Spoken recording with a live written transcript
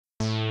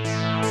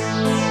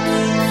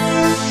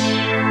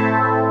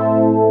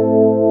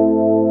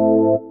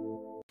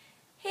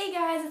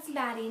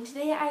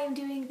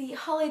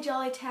Holly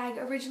Jolly tag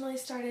originally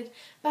started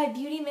by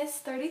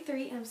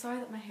BeautyMiss33, and I'm sorry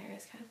that my hair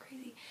is kind of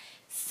crazy.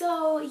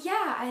 So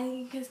yeah,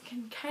 you guys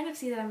can kind of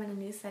see that I'm in a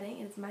new setting.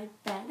 It's my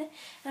bed,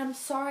 and I'm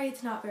sorry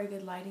it's not very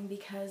good lighting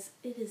because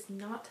it is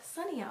not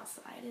sunny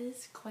outside. It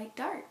is quite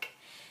dark.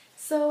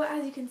 So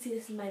as you can see,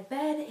 this is my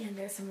bed, and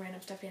there's some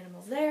random stuffed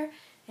animals there,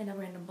 and a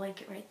random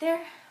blanket right there,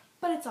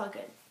 but it's all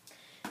good.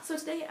 So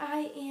today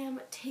I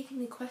am taking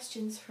the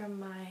questions from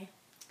my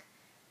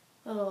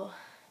little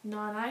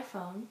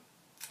non-iPhone.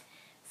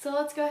 So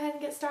let's go ahead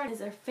and get started.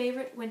 Is our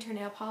favorite winter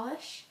nail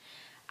polish?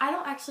 I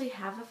don't actually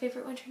have a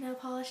favorite winter nail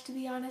polish, to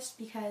be honest,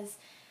 because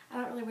I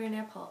don't really wear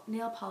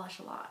nail polish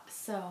a lot.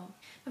 So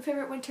my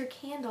favorite winter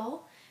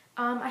candle,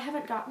 I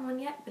haven't gotten one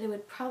yet, but it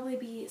would probably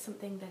be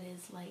something that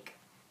is like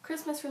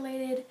Christmas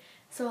related.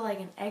 So like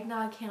an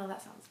eggnog candle,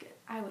 that sounds good.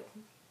 I would,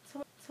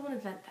 someone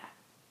invent that.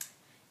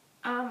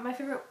 My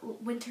favorite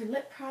winter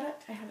lip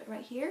product, I have it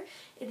right here.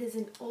 It is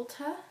an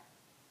Ulta.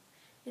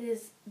 It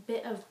is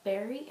Bit of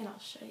Berry, and I'll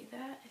show you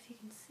that if you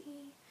can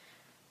see.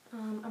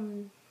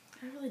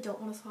 I really don't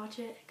want to swatch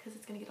it because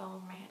it's going to get all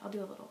over my hand. I'll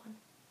do a little one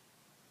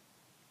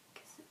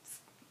because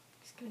it's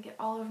just going to get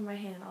all over my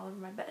hand and all over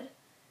my bed.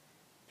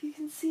 If you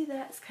can see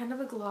that, it's kind of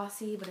a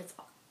glossy, but it's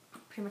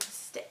pretty much a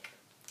stick.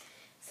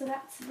 So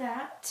that's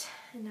that,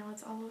 and now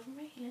it's all over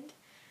my hand.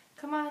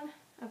 Come on.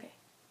 Okay.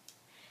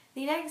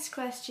 The next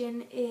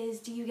question is,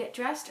 do you get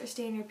dressed or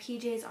stay in your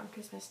PJs on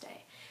Christmas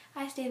Day?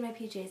 I stay in my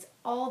PJs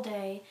all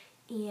day,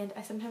 and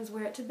I sometimes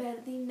wear it to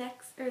bed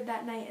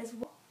that night as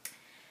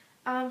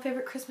well.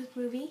 Favorite Christmas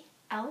movie?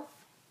 Elf.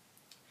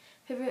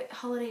 Favorite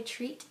holiday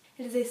treat?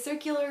 It is a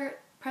circular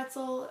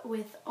pretzel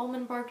with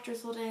almond bark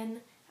drizzled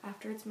in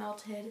after it's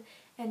melted,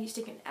 and you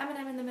stick an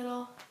M&M in the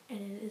middle, and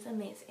it is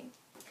amazing.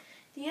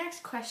 The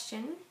next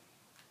question,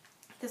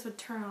 this would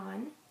turn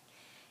on,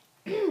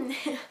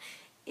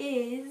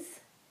 is,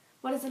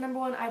 what is the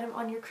 #1 item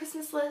on your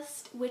Christmas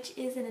list? Which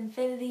is an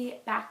infinity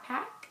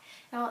backpack.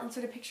 And I'll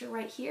insert a picture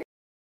right here.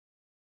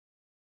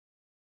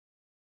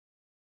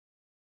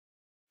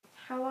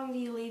 How long do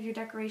you leave your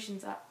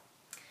decorations up?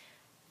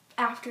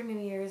 After New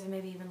Year's, and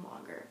maybe even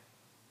longer.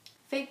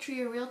 Fake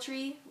tree or real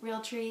tree?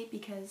 Real tree,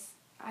 because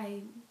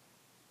I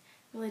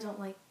really don't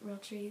like real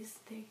trees.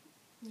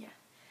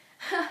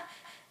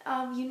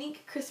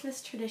 Unique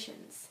Christmas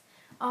traditions.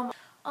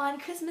 On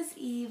Christmas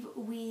Eve,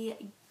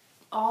 we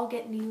all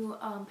get new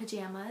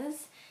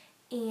pajamas,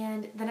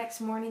 and the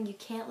next morning you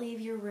can't leave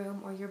your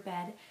room or your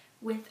bed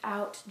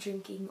without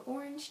drinking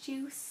orange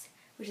juice,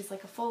 which is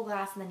like a full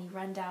glass, and then you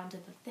run down to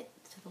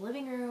the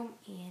living room,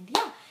 and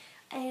yeah.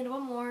 And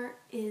one more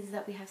is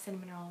that we have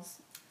cinnamon rolls.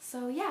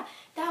 So yeah,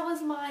 that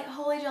was my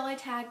Holy Jolly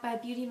tag by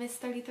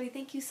BeautyMiss33.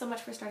 Thank you so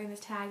much for starting this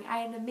tag. I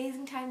had an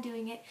amazing time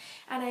doing it,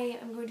 and I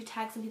am going to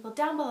tag some people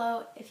down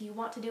below if you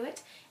want to do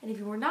it. And if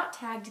you were not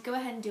tagged, go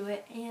ahead and do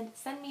it, and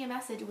send me a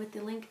message with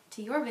the link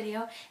to your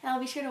video, and I'll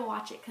be sure to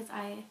watch it because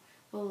I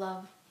will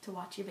love to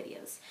watch your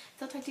videos.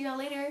 So I'll talk to you all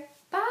later.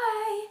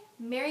 Bye!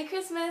 Merry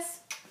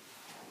Christmas!